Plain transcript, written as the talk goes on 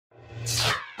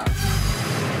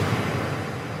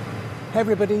Hey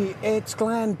everybody, it's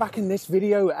Glenn back in this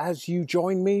video as you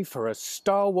join me for a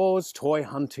Star Wars toy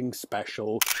hunting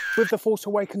special. With The Force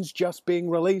Awakens just being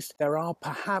released, there are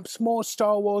perhaps more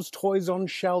Star Wars toys on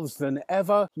shelves than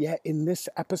ever, yet in this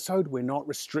episode we're not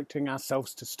restricting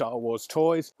ourselves to Star Wars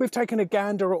toys. We've taken a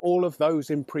gander at all of those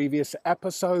in previous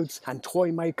episodes, and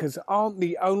toy makers aren't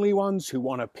the only ones who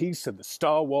want a piece of the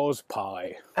Star Wars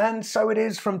pie. And so it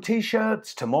is, from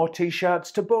t-shirts to more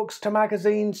t-shirts, to books, to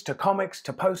magazines, to comics,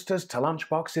 to posters, to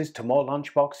lunchboxes, to more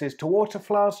lunchboxes, to water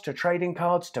flasks, to trading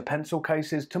cards, to pencil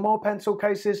cases, to more pencil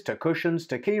cases, to cushions,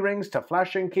 to key rings, to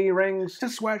flashing key rings, to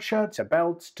sweatshirts, to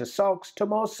belts, to socks, to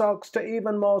more socks, to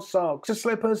even more socks, to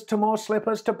slippers, to more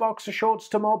slippers, to boxer shorts,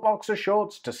 to more boxer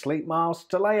shorts, to sleep masks,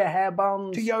 to layer hair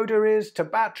buns, to Yoda ears, to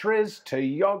batteries, to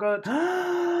yogurt.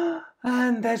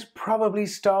 And there's probably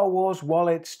Star Wars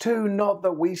wallets too, not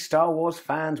that we Star Wars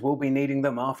fans will be needing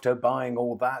them after buying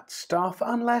all that stuff,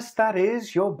 unless that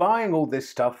is, you're buying all this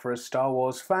stuff for a Star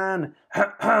Wars fan.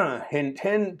 Hint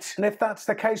hint. And if that's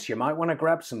the case, you might want to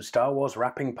grab some Star Wars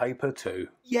wrapping paper too.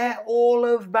 Yeah, all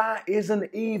of that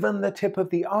isn't even the tip of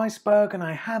the iceberg, and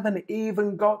I haven't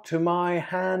even got to my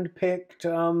hand-picked,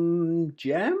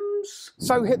 gems?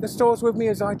 So hit the stores with me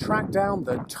as I track down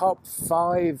the top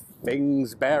 5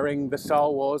 things bearing the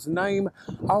Star Wars name.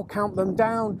 I'll count them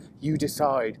down, you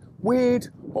decide. Weird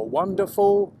or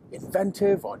wonderful,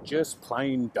 inventive or just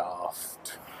plain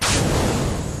daft.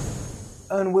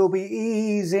 And we'll be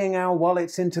easing our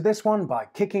wallets into this one by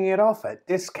kicking it off at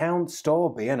Discount Store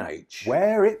B&H.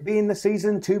 Where, it being the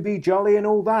season to be jolly and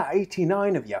all that,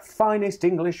 89 of your finest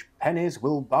English pennies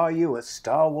will buy you a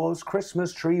Star Wars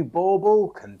Christmas tree bauble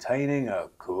containing a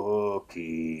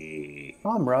cookie.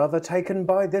 I'm rather taken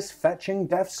by this fetching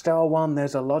Death Star one.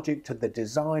 There's a logic to the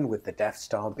design, with the Death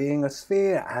Star being a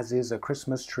sphere, as is a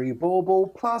Christmas tree bauble,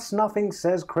 plus nothing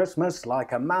says Christmas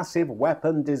like a massive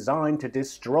weapon designed to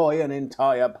destroy an entire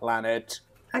planet.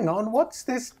 Hang on, what's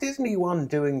this Disney one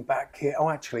doing back here? Oh,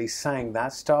 actually, saying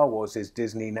that, Star Wars is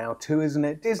Disney now too, isn't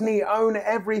it? Disney own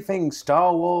everything.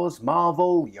 Star Wars,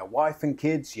 Marvel, your wife and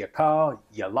kids, your car,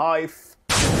 your life.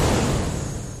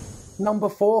 Number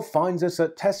 4 finds us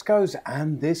at Tesco's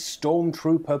and this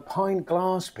Stormtrooper pint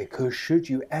glass, because should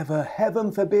you ever,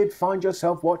 heaven forbid, find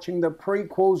yourself watching the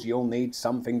prequels, you'll need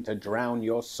something to drown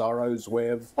your sorrows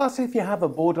with. Plus, if you have a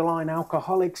borderline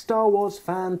alcoholic Star Wars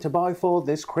fan to buy for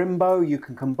this crimbo, you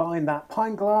can combine that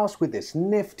pint glass with this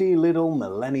nifty little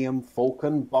Millennium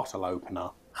Falcon bottle opener.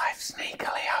 I've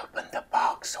sneakily opened the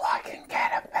box so I can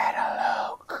get a better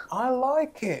look. I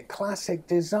like it. Classic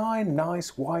design,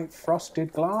 nice white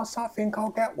frosted glass. I think I'll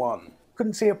get one.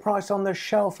 Couldn't see a price on the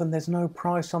shelf, and there's no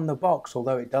price on the box,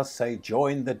 although it does say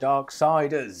join the dark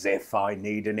side, as if I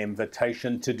need an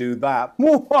invitation to do that.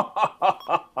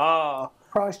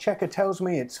 Price checker tells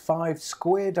me it's 5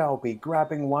 squid. I'll be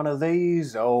grabbing one of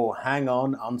these. Oh, hang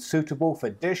on, unsuitable for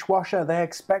dishwasher. They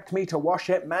expect me to wash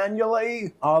it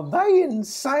manually? Are they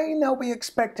insane? They'll be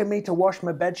expecting me to wash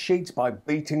my bed sheets by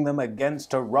beating them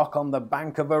against a rock on the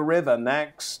bank of a river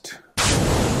next.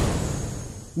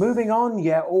 Moving on,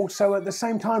 yet also at the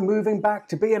same time moving back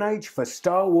to B&H for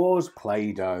Star Wars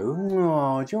Play-Doh.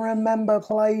 Oh, do you remember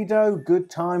Play-Doh? Good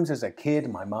times as a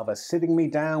kid, my mother sitting me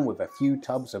down with a few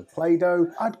tubs of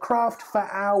Play-Doh. I'd craft for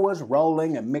hours,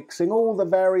 rolling and mixing all the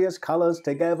various colours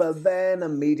together, then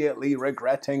immediately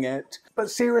regretting it.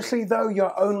 But seriously though,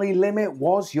 your only limit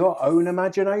was your own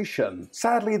imagination.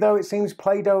 Sadly though, it seems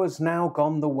Play-Doh has now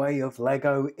gone the way of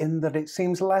Lego, in that it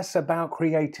seems less about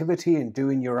creativity and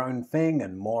doing your own thing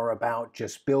and more about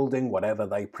just building whatever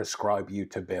they prescribe you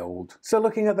to build. So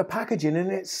looking at the packaging,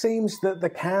 and it seems that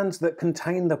the cans that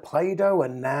contain the Play-Doh are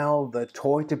now the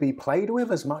toy to be played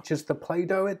with as much as the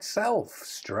Play-Doh itself.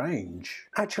 Strange.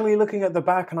 Actually looking at the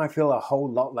back, and I feel a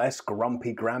whole lot less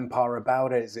grumpy grandpa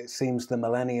about it, as it seems the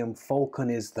Millennium Falcon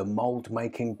is the mold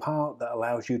making part that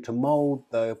allows you to mold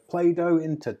the Play-Doh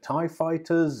into TIE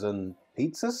fighters and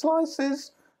pizza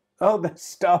slices? Oh, the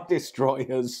Star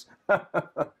Destroyers.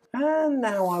 And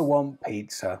now I want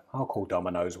pizza. I'll call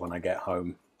Domino's when I get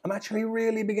home. I'm actually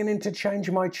really beginning to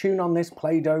change my tune on this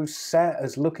Play-Doh set,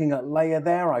 as looking at Leia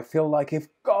there, I feel like if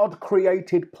God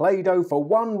created Play-Doh for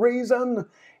one reason,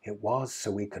 it was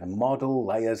so we could model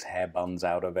Leia's hair buns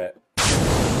out of it.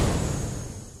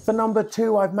 For number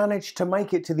 2, I've managed to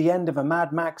make it to the end of a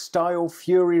Mad Max style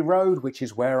Fury Road, which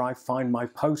is where I find my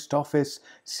post office.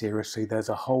 Seriously, there's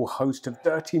a whole host of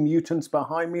dirty mutants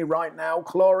behind me right now,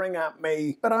 clawing at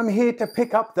me. But I'm here to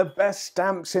pick up the best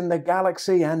stamps in the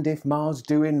galaxy, and if Mars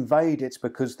do invade, it's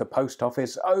because the post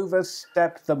office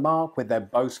overstepped the mark with their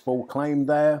boastful claim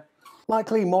there.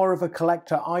 Likely more of a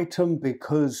collector item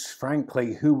because,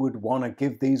 frankly, who would want to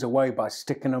give these away by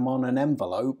sticking them on an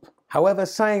envelope? However,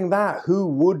 saying that, who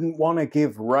wouldn't want to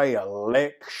give Rey a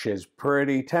lick? She's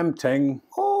pretty tempting.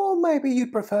 Or maybe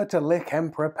you'd prefer to lick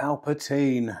Emperor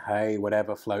Palpatine. Hey,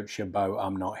 whatever floats your boat,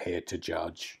 I'm not here to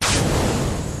judge.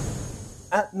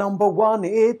 At number 1,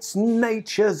 it's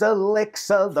nature's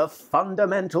elixir, the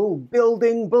fundamental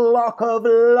building block of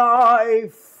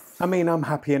life. I mean, I'm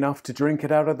happy enough to drink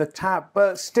it out of the tap,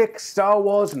 but stick Star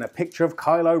Wars and a picture of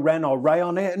Kylo Ren or Rey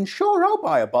on it, and sure, I'll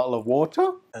buy a bottle of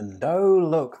water. And oh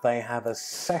look, they have a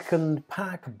second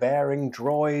pack bearing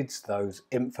droids, those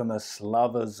infamous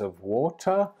lovers of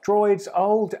water. Droids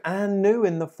old and new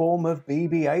in the form of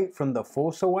BB-8 from The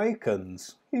Force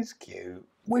Awakens. He's cute.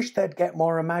 Wish they'd get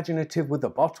more imaginative with the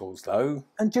bottles though.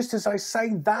 And just as I say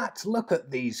that, look at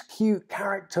these cute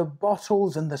character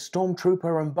bottles, and the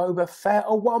Stormtrooper and Boba Fett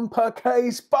are 1 per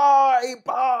case. Buy,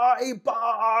 buy,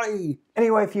 buy!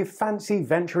 Anyway, if you fancy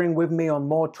venturing with me on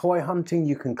more toy hunting,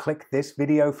 you can click this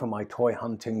video for my toy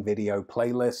hunting video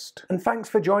playlist. And thanks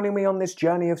for joining me on this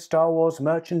journey of Star Wars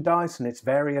merchandise and its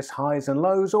various highs and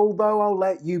lows, although I'll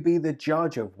let you be the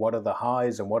judge of what are the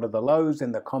highs and what are the lows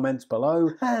in the comments below,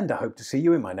 and I hope to see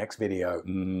you in my next video.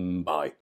 Bye.